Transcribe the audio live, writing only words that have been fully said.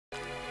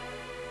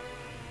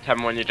Tell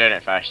me when you're doing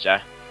it first,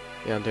 yeah?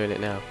 Yeah, I'm doing it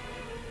now.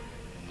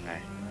 Okay.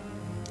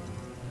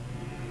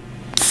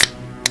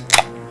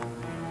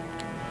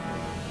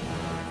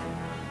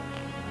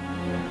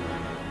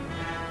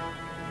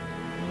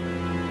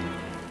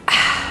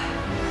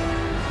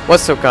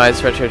 What's up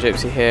guys, Retro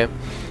Gypsy here,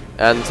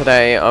 and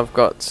today I've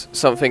got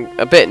something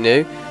a bit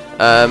new.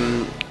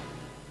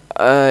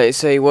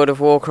 It's a World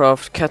of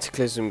Warcraft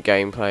Cataclysm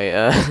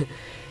gameplay.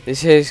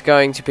 This is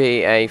going to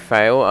be a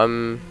fail.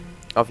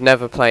 I've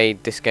never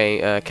played this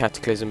game,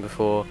 Cataclysm,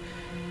 before.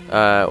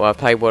 Well, I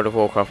played World of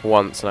Warcraft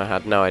once and I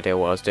had no idea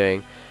what I was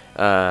doing.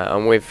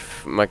 I'm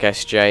with my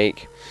guest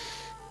Jake,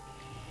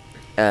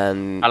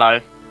 and Hello.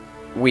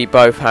 we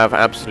both have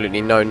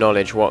absolutely no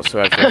knowledge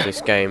whatsoever of this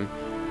game.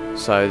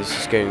 So this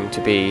is going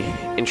to be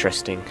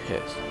interesting,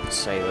 to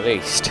say the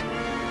least.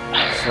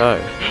 So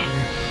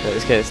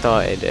let's get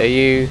started.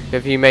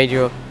 Have you made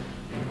your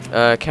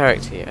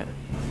character yet?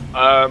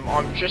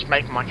 I'm just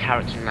making my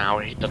character now.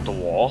 He's a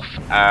dwarf,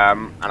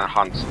 and a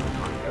hunter,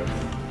 kind of,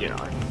 you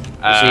know.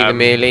 Is he the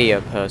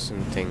Melia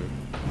person thing?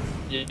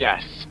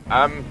 Yes.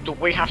 Do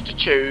we have to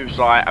choose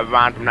like a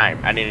random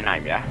name, any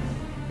name, yeah?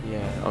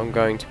 Yeah, I'm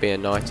going to be a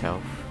night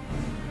elf,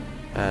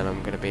 and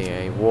I'm going to be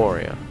a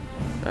warrior,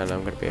 and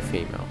I'm going to be a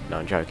female. No,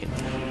 I'm joking.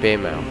 Be a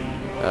male.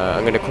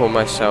 I'm going to call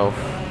myself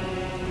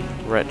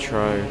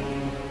Retro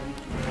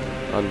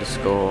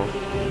underscore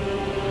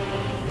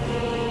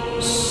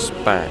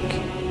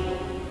Spack.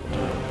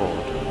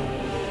 Board.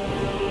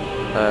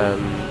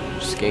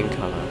 Skin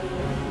colour.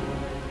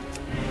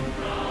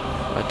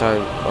 I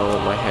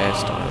want my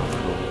hairstyle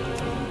cool.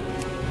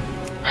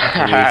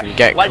 Can you even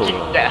get Where'd cool? you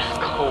get a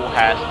cool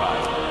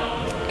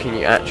hairstyle? Can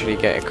you actually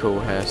get a cool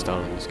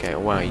hairstyle in this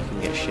game? Wow, you can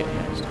get shit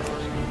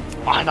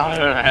hairstyles. I know,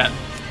 man.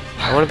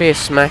 I want to be a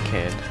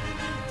smackhead.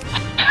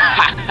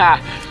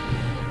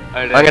 Oh,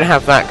 I'm gonna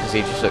have that because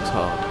he just looks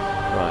hard.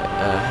 Right,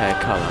 hair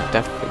colour.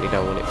 Definitely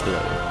don't want it blue.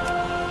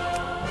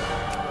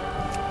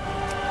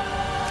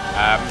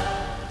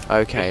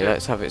 Okay,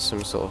 let's have it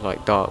some sort of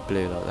like dark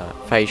blue like that.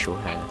 Facial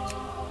hair.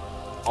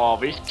 Oh,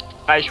 these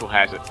facial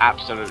hairs are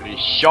absolutely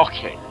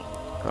shocking.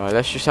 Right,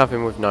 let's just have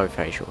him with no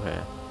facial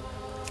hair.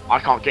 I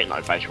can't get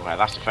no facial hair,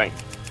 that's the thing.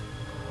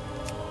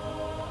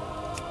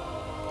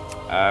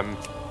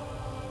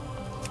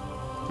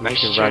 We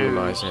can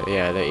randomise it.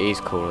 Yeah, that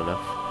he's cool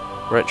enough.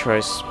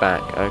 Retro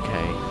Spack,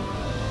 okay.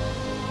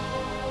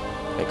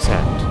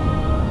 Accept.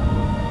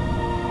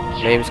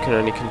 Names can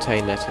only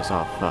contain letters.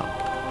 Oh fuck.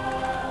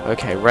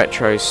 Okay,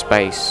 Retro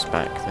Space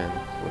Spack then.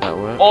 Will that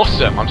work?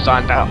 Awesome, I'm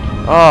signed up.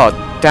 Oh,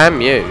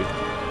 damn you.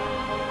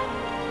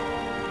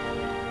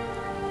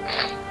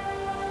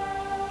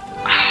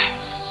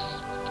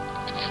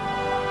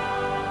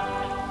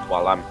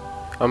 Well,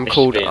 I'm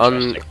called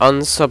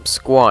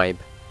Unsubscribe.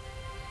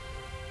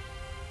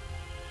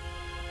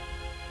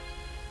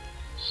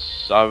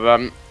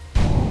 So,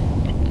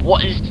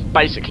 what is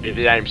basically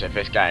the aims of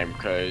this game?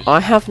 Because I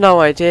have no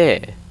idea.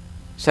 It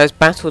says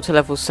battle to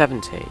level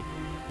 70,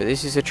 but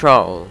this is a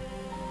trial,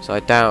 so I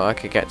doubt I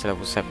could get to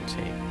level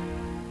 70.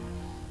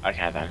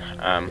 okay then.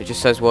 It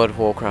just says World of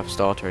Warcraft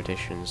Starter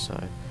Edition,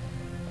 so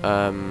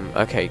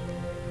okay.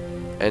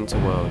 Enter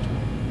world.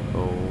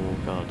 Oh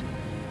god.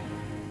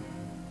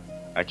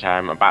 Okay,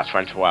 I'm about to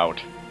enter world.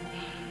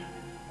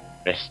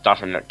 This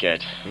doesn't look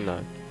good.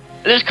 No.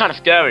 It is kind of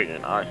scary, you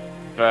know.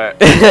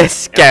 But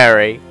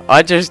scary.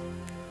 I'm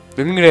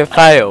gonna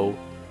fail.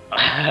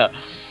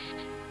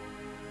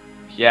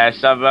 Yeah,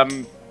 so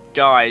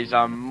guys,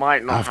 I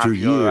might not After have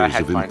your years of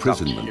headphones up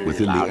imprisonment too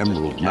within the loud, just in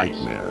Emerald case.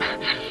 Nightmare,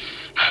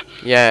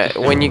 Yeah,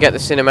 when you get the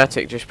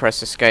cinematic, just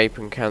press escape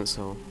and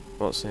cancel.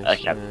 What's this?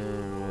 Okay.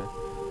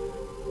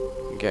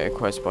 Get a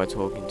quest by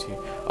talking to.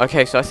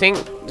 Okay, so I think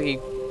the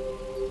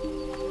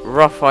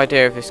rough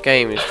idea of this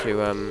game is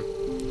to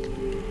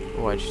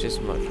oh, I just did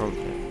some like front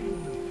flip.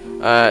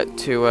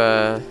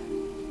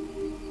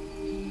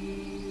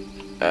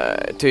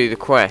 Do the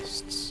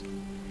quests.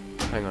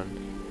 Hang on.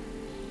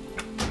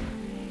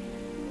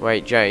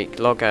 Wait, Jake,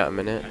 log out a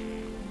minute.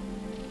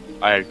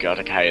 Oh god,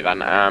 okay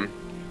then.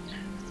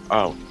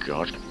 Oh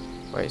god.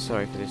 Wait,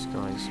 sorry for this,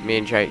 guys. Me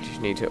and Jake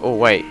just need to. Oh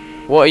wait,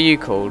 what are you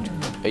called?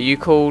 Are you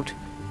called?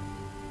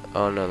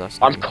 Oh no, that's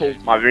not. I'm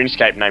called. My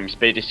RuneScape name is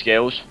Speedy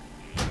Skills.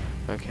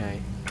 Okay,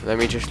 let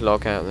me just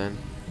log out then,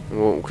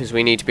 because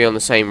we need to be on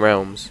the same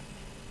realms.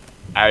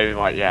 Oh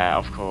right, yeah,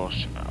 of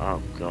course.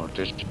 Oh god,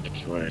 this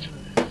is weird.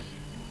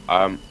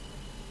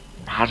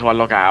 How do I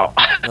log out?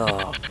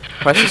 Oh.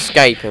 Press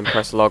escape and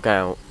press log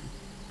out.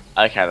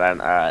 Okay then,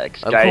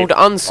 escape. I'm called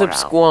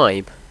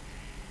unsubscribe.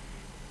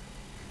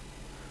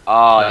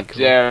 Oh, Cool.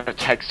 dear, it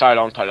takes so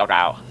long to log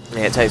out.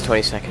 Yeah, it takes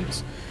 20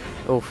 seconds.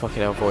 Oh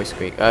fucking hell, voice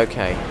squeak.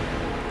 Okay,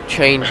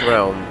 change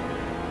realm.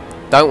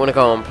 Don't want to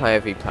go on player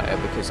v player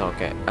because I'll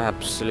get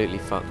absolutely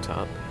fucked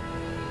up.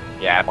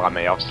 Yeah, by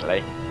me,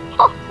 obviously.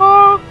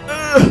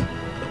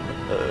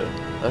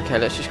 Okay,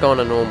 let's just go on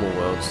a normal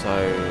world.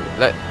 So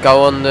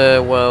go on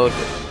the world.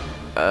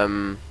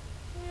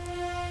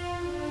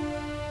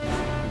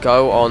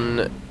 Go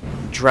on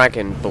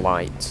Dragon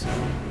Blight.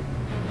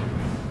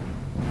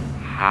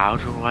 How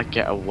do I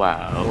get a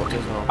well? What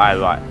does that? I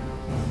right.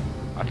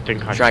 I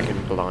think I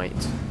Dragon Blight.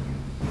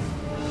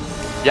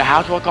 Yeah,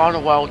 how do I go on a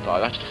world though?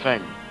 That's the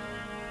thing.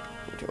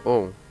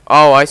 Oh.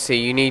 Oh, I see.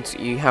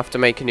 You have to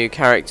make a new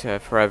character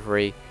for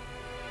every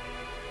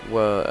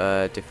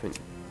different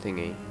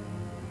thingy.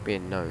 Be a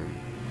gnome.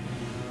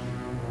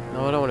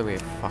 No, I don't want to be a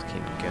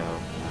fucking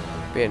girl.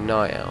 Be a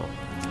night owl.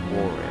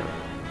 Warrior.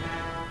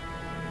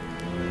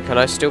 Can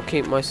I still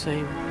keep my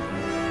same?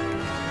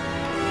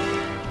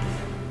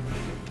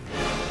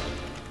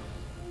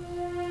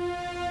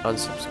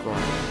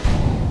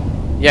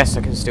 Unsubscribe. Yes,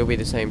 I can still be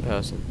the same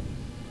person.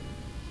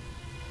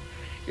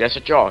 Yeah, so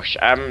Josh,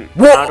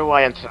 What? how do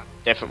I enter a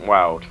different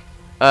world?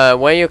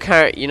 Where your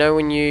character, you know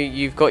when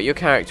you've got your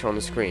character on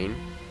the screen,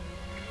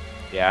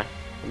 Yeah.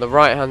 on the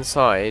right hand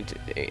side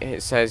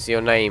it says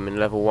your name and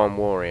level 1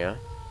 warrior.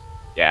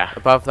 Yeah.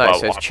 Above that Well, it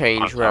says what-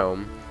 change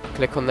realm.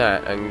 Click on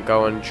that and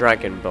go on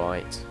Dragon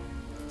Blight.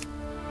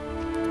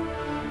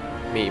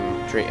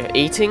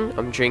 Eating?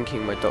 I'm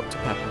drinking my Dr.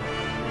 Pepper.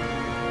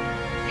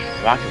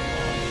 Dragon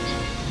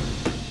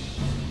Ball.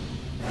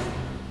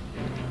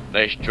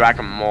 There's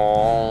Dragon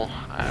Ball.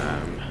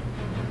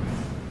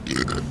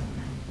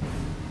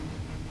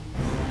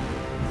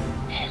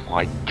 Oh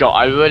my god,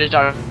 I really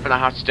don't know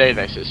how to do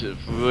this. This is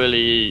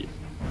really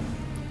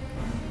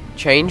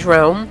Change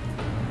realm?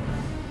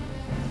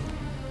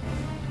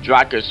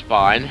 Dragon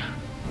Spine.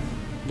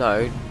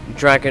 No,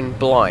 Dragon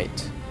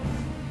Blight.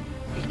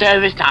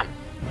 There is that.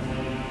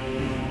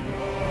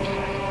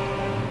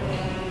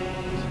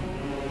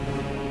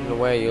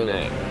 Where you're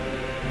looking.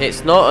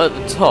 It's not at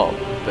the top,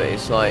 but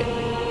it's like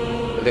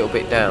a little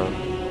bit down.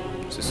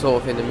 So it's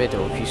sort of in the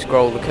middle. If you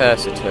scroll the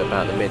cursor to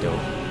about the middle.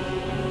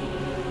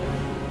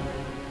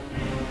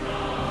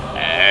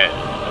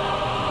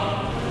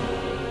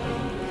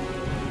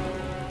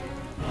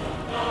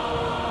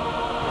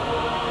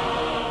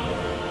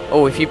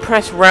 Oh, if you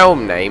press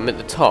realm name at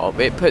the top,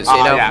 it puts it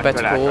in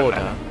alphabetical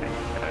order.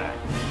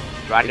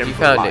 Dragon You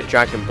found Blight. it,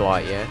 Dragon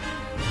Blight, yeah?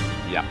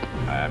 Yep.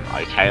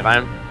 Okay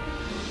then.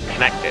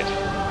 Connected.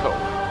 Cool.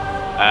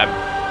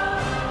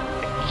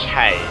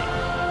 Okay.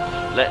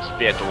 Let's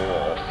be a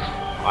dwarf.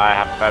 I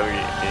have very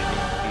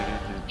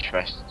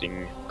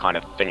interesting kind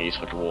of thingies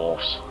for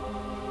dwarfs.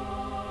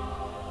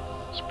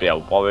 Let's be a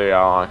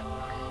warrior.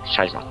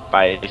 Change my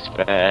face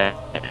there.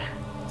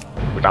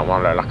 We don't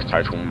want to look like a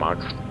total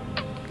mug.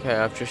 Okay,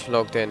 I've just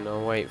logged in.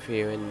 I'll wait for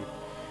you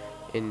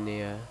in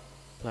the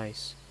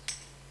place.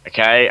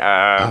 Okay.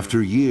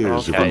 After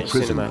years of okay.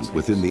 imprisonment Cinematics.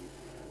 within the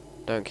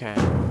Don't care.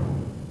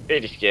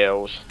 Ability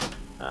skills.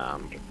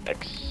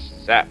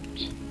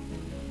 Accept.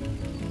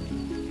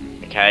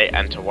 Okay,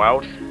 enter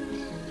world.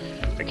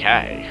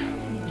 Okay.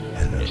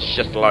 It's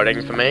just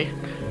loading for me.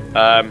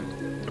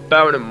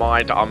 Bearing in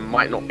mind I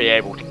might not be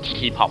able to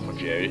keep up with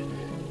you.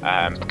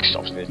 Because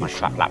obviously it's my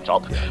crap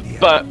laptop.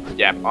 But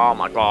yeah, oh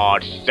my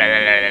god.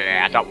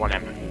 I don't want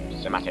him.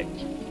 Cinematic.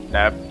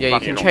 Yeah, you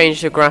can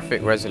change the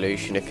graphic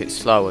resolution if it's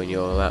slow on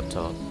your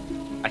laptop.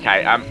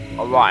 Okay,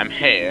 alright, I'm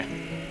here.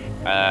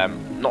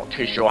 Not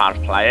too sure how to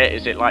play it.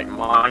 Is it like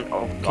mine?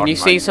 Oh, God, Can you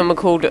see someone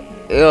called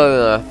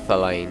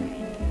Ithilane?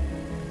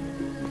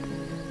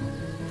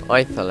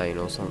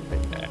 Ithilane or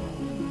something?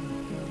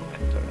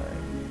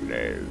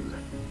 No.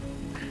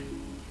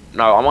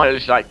 No, I'm on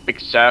this like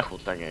big circle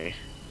thingy.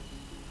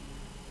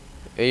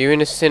 Are you in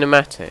a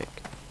cinematic?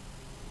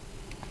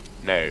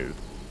 No.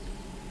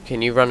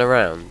 Can you run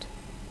around?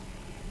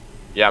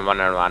 Yeah, I'm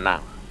running around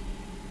now.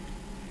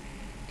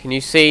 Can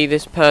you see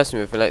this person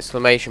with an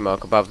exclamation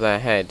mark above their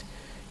head?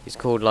 He's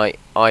called like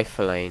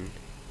Ithilane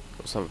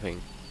or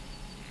something.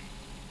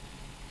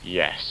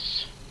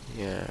 Yes.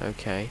 Yeah,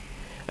 okay.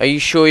 Are you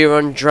sure you're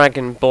on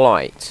Dragon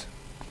Blight?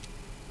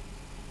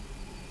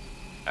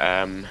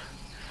 I'm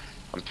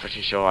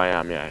pretty sure I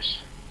am, yes.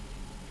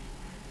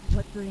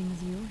 What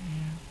brings you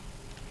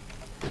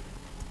here?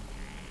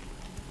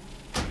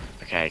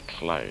 Okay,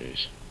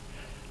 close.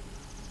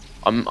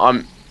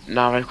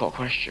 Now I've got a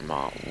question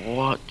mark.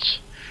 What?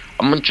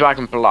 I'm on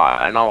Dragon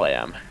Blight, and I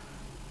am.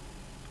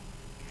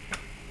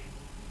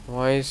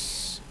 Why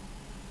is...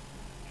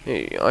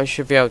 I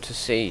should be able to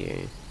see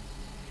you.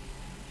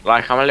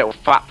 Like, I'm a little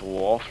fat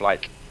dwarf,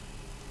 like...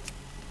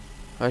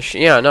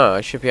 Yeah, no,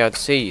 I should be able to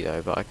see you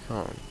though, but I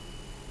can't.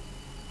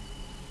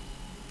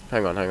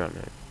 Hang on. No.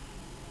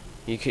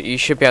 You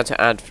should be able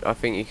to add... I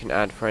think you can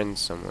add friends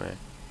somewhere.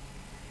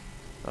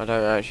 I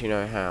don't actually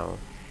know how.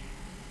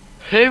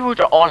 Who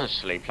would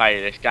honestly play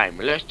this game?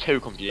 Well, it's too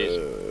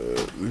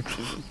confusing.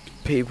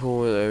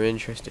 People that are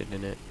interested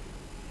in it.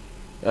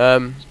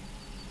 Ugh.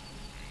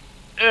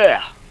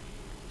 Yeah.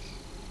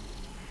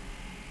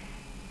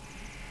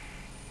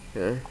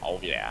 Oh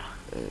yeah.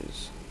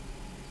 There's...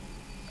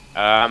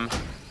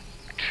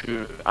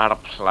 To add a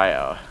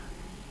player.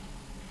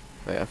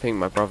 Wait, I think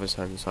my brother's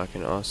home, so I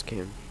can ask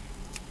him.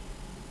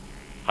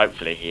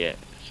 Hopefully he is.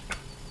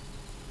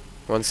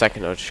 1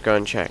 second, I'll just go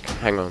and check.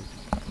 Hang on.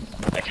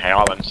 Okay,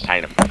 I'll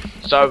entertain him.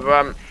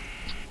 So,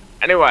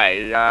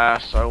 anyway,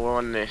 so we're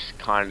on this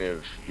kind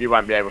of... You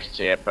won't be able to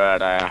see it,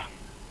 but,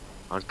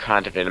 I'm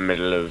kind of in the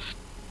middle of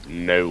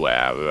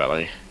nowhere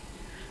really.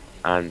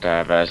 And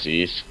there's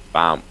these,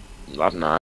 I don't know.